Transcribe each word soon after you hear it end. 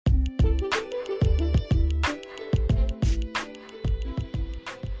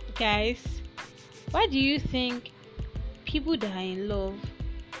Guys, why do you think people that are in love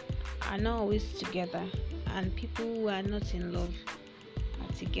are not always together and people who are not in love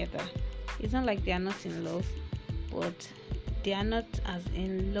are together? It's not like they are not in love, but they are not as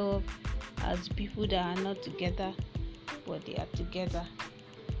in love as people that are not together, but they are together,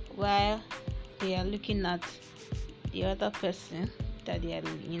 while they are looking at the other person that they are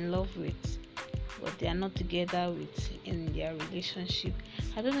in love with, but they are not together with in their relationship.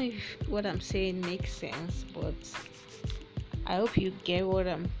 I don't know if what I'm saying makes sense, but I hope you get what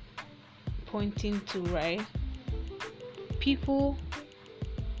I'm pointing to, right? People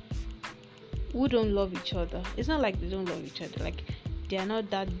who don't love each other, it's not like they don't love each other, like they are not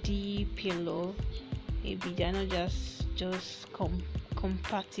that deep in love. Maybe they are not just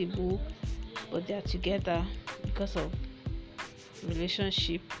compatible, but they are together because of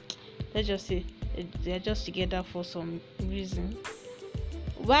relationship. Let's just say they are just together for some reason,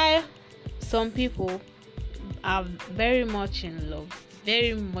 while some people are very much in love.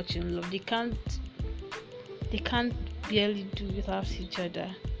 They can't barely do without each other,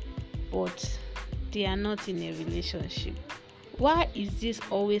 but they are not in a relationship. Why is this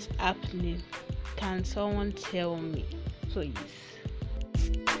always happening? Can someone tell me, please?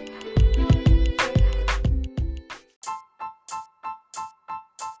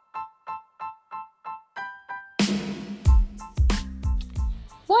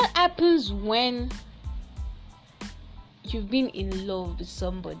 What happens when you've been in love with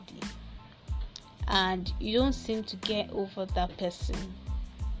somebody and you don't seem to get over that person,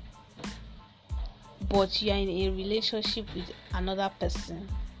 but you are in a relationship with another person?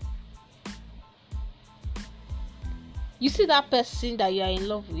 You see that person that you are in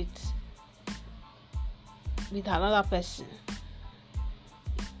love with another person.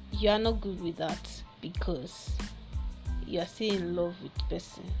 You are not good with that because you are still in love with the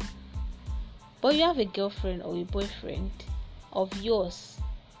person. But you have a girlfriend or a boyfriend of yours,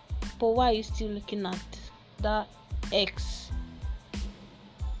 but why are you still looking at that ex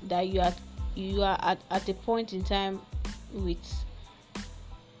that you are at a point in time with,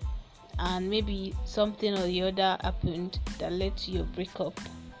 and maybe something or the other happened that led to your breakup,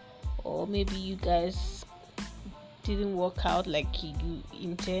 or maybe you guys didn't work out like you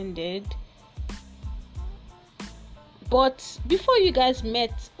intended? But before you guys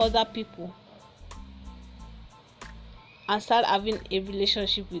met other people and start having a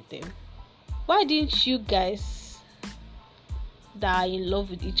relationship with them, why didn't you guys that are in love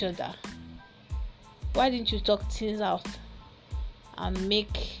with each other, why didn't you talk things out and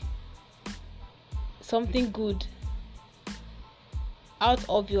make something good out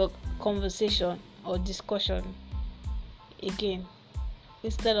of your conversation or discussion again,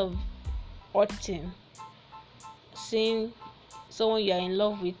 instead of hurting, seeing someone you are in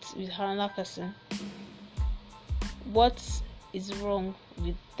love with another person? What is wrong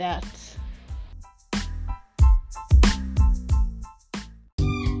with that?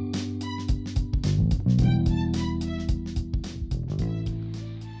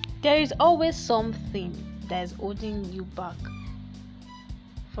 There is always something that is holding you back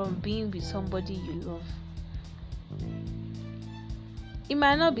from being with somebody you love. It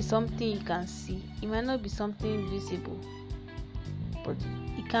might not be something you can see, it might not be something visible, but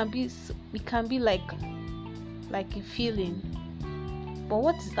it can be like a feeling. But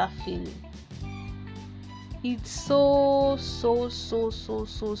what is that feeling? It's so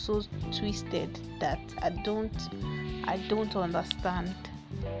twisted that I don't understand.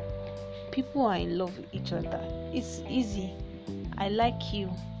 People are in love with each other. It's easy. I like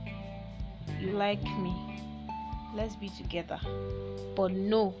you, you like me, let's be together. But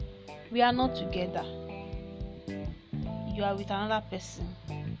no, we are not together. You are with another person.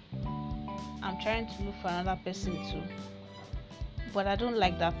 I'm trying to look for another person too, but I don't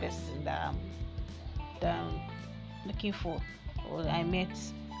like that person that I'm looking for or I met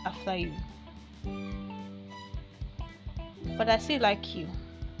after you. But I still like you.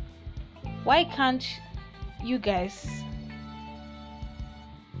 Why can't you guys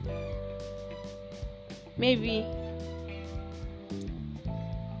maybe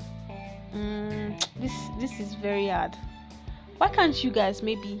this is very hard. Why can't you guys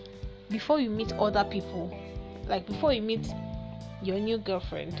maybe, before you meet other people, like before you meet your new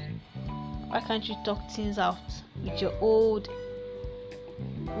girlfriend, why can't you talk things out with your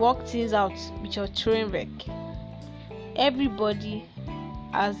work things out with your train wreck? Everybody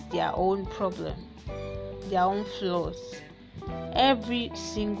has their own problem, their own flaws. Every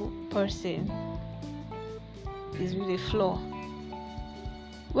single person is with a flaw.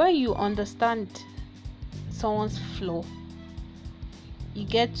 When you understand someone's flaw, you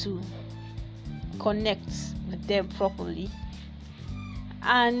get to connect with them properly,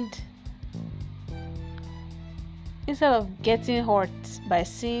 and instead of getting hurt by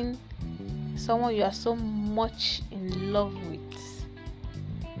seeing someone you are so much in love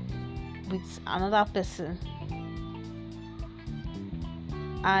with another person,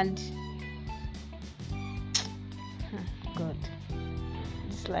 and God,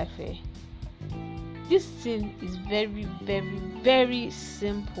 this life, this thing is very, very, very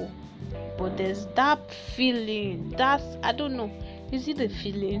simple, but there's that feeling, that's, I don't know, is it a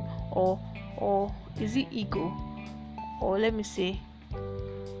feeling or is it ego, or let me say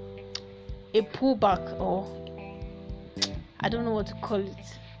a pullback, or I don't know what to call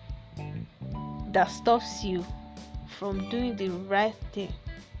it, that stops you from doing the right thing.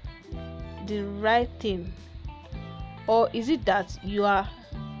 Or is it that you are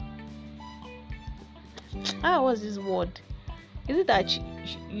what's this word, is it that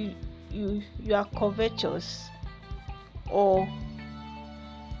you are covetous, or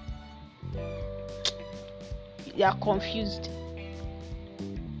you are confused,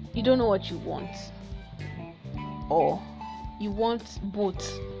 you don't know what you want, or you want both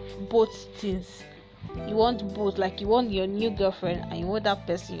things, you want both, like you want your new girlfriend and you want that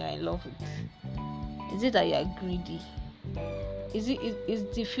person you are in love with? Is it that you are greedy? Is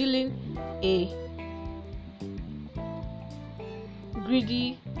the feeling a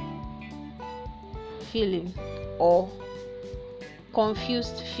greedy feeling, or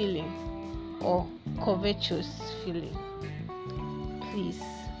confused feeling, or covetous feeling? Please,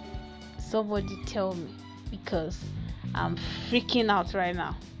 somebody tell me, because I'm freaking out right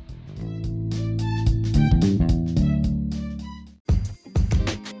now.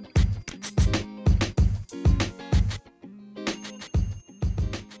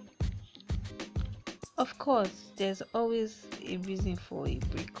 Of course, there's always a reason for a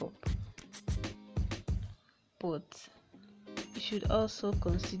breakup, but you should also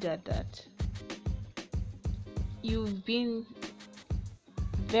consider that you've been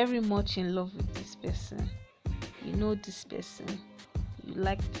very much in love with this person, you know this person, you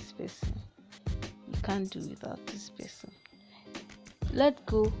like this person, you can't do without this person. Let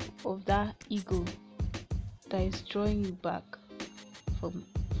go of that ego that is drawing you back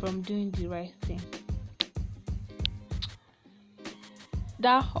from doing the right thing.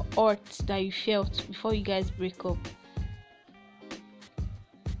 That hurt that you felt before you guys break up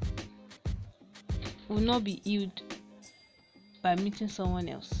will not be healed by meeting someone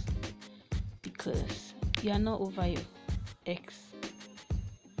else, because you are not over your ex.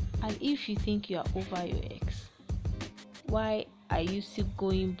 And if you think you are over your ex, why are you still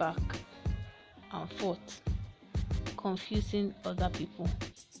going back and forth, confusing other people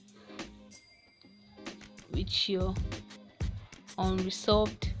with your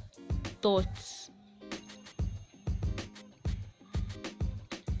unresolved thoughts?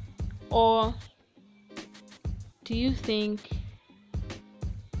 Or do you think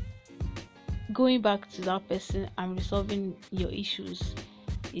going back to that person and resolving your issues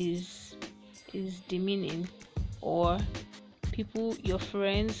is demeaning, or people, your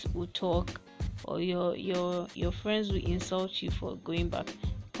friends will talk, or your friends will insult you for going back,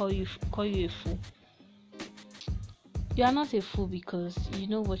 call you a fool? You are not a fool, because you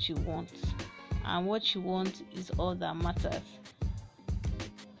know what you want, and what you want is all that matters.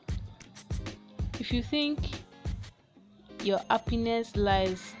 If you think your happiness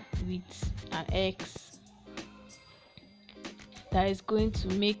lies with an ex that is going to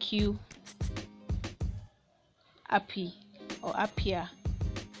make you happy or happier,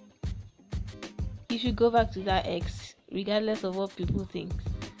 you should go back to that ex, regardless of what people think.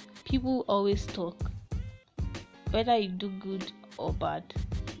 People always talk, whether you do good or bad,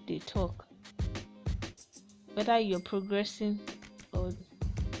 they talk. Whether you're progressing or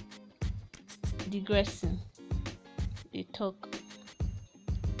digressing, they talk.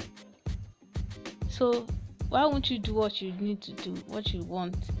 So why won't you do what you need to do, what you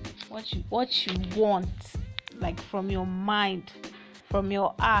want, like from your mind, from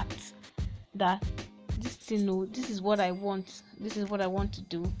your heart, that this thing, no, this is what I want, this is what I want to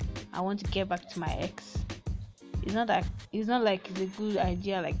do, I want to get back to my ex. It's not like it's a good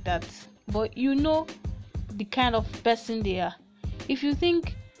idea like that, but you know the kind of person they are. If you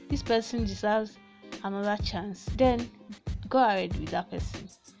think this person deserves another chance, then go ahead with that person.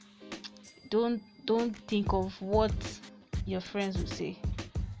 Don't think of what your friends will say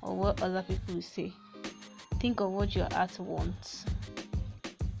or what other people will say. Think of what your heart wants.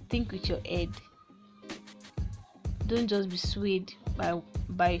 Think with your head. Don't just be swayed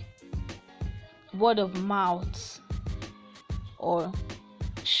by word of mouth or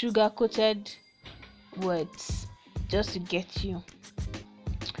sugar coated words just to get you.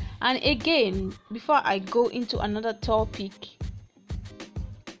 And again, before I go into another topic,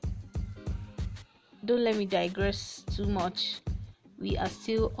 don't let me digress too much. We are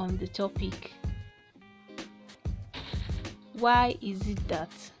still on the topic. Why is it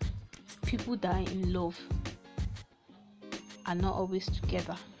that people that are in love are not always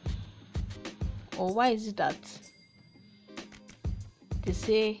together? Or why is it that they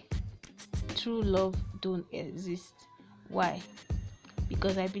say true love don't exist? Why?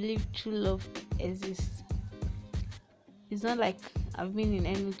 Because I believe true love exists. It's not like I've been in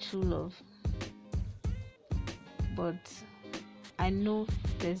any true love, but I know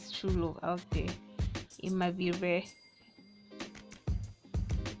there's true love out there. It might be rare,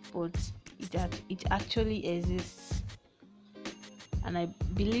 but it actually exists, and I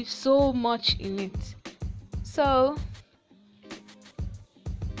believe so much in it. So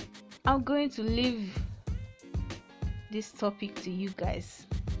I'm going to leave this topic to you guys,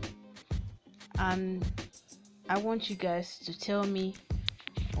 and I want you guys to tell me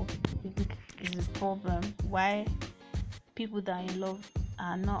what you think is the problem, why people that are in love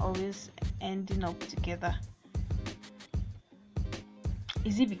are not always ending up together.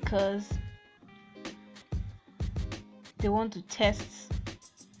 Is it because they want to test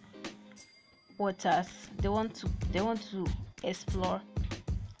waters, they want to explore,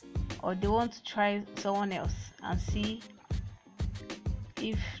 or they want to try someone else and see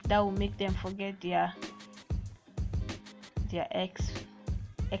if that will make them forget their ex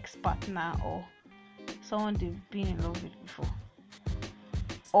partner or someone they've been in love with before?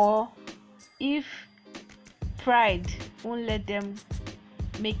 Or if pride won't let them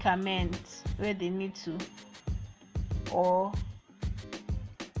make amends where they need to, or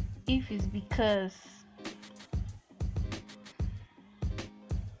if it's because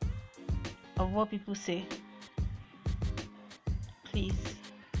of what people say. Please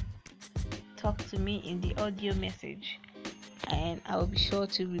talk to me in the audio message, and I will be sure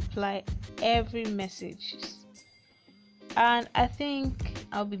to reply every message. And I think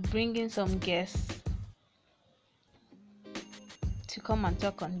I'll be bringing some guests to come and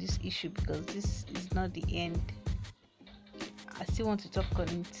talk on this issue, because this is not the end. I still want to talk on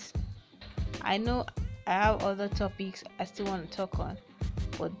it. I know I have other topics I still want to talk on,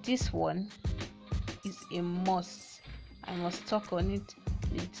 but this one is a must. I must talk on it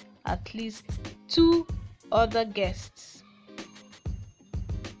with at least 2 other guests.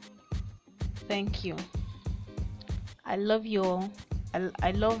 Thank you. I love you all.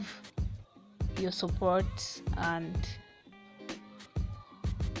 I love your support and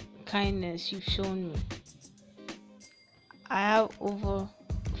kindness you've shown me. I have over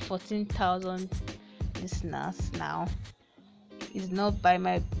 14,000 listeners now. It's not by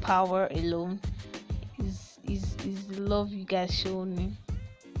my power alone. It's the love you guys shown me.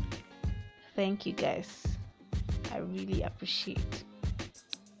 Thank you guys. I really appreciate.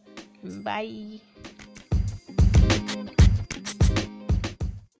 Bye.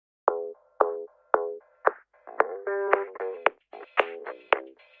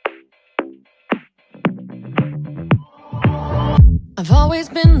 I've always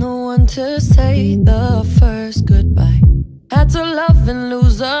been the one to say the first goodbye. Had to love and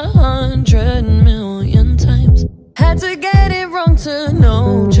lose 100 million times. Had to get it wrong to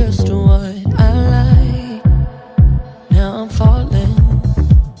know just what I like. Now I'm falling.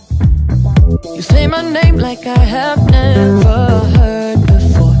 You say my name like I have never heard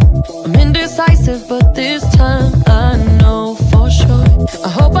before. I'm indecisive, but this time I know for sure. I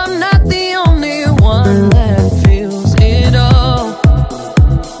hope I'm not the only one that feels it all.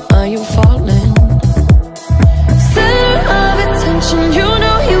 Are you falling? Center of attention, you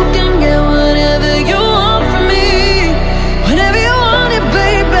know you can get whatever you want from me. Whenever you want it,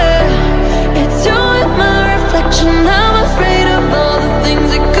 baby. It's you and my reflection. I'm afraid of all the things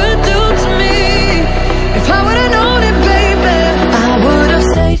it could do to me. If I would've known it, baby, I would've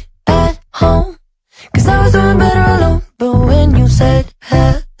stayed at home, 'cause I was doing better alone. But when you said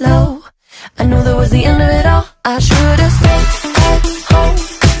hello, I knew that was the end of it all. I should've stayed at home,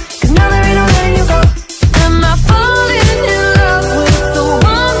 'cause now there ain't no letting you go. Am I falling in love with the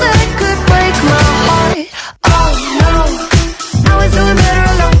one that could break my heart? Oh no, I was doing better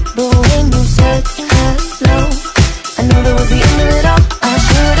alone. But when you said hello, I knew that was the end of it all. I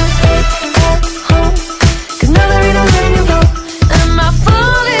should've stayed at home, 'cause now there ain't no letting you go. Am I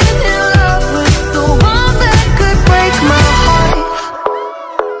falling in love with the one that could break my heart?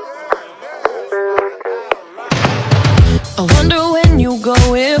 I wonder when you go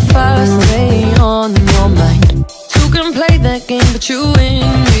if I stay on your mind. Two can play that second, but you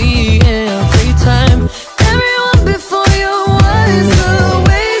and me, yeah.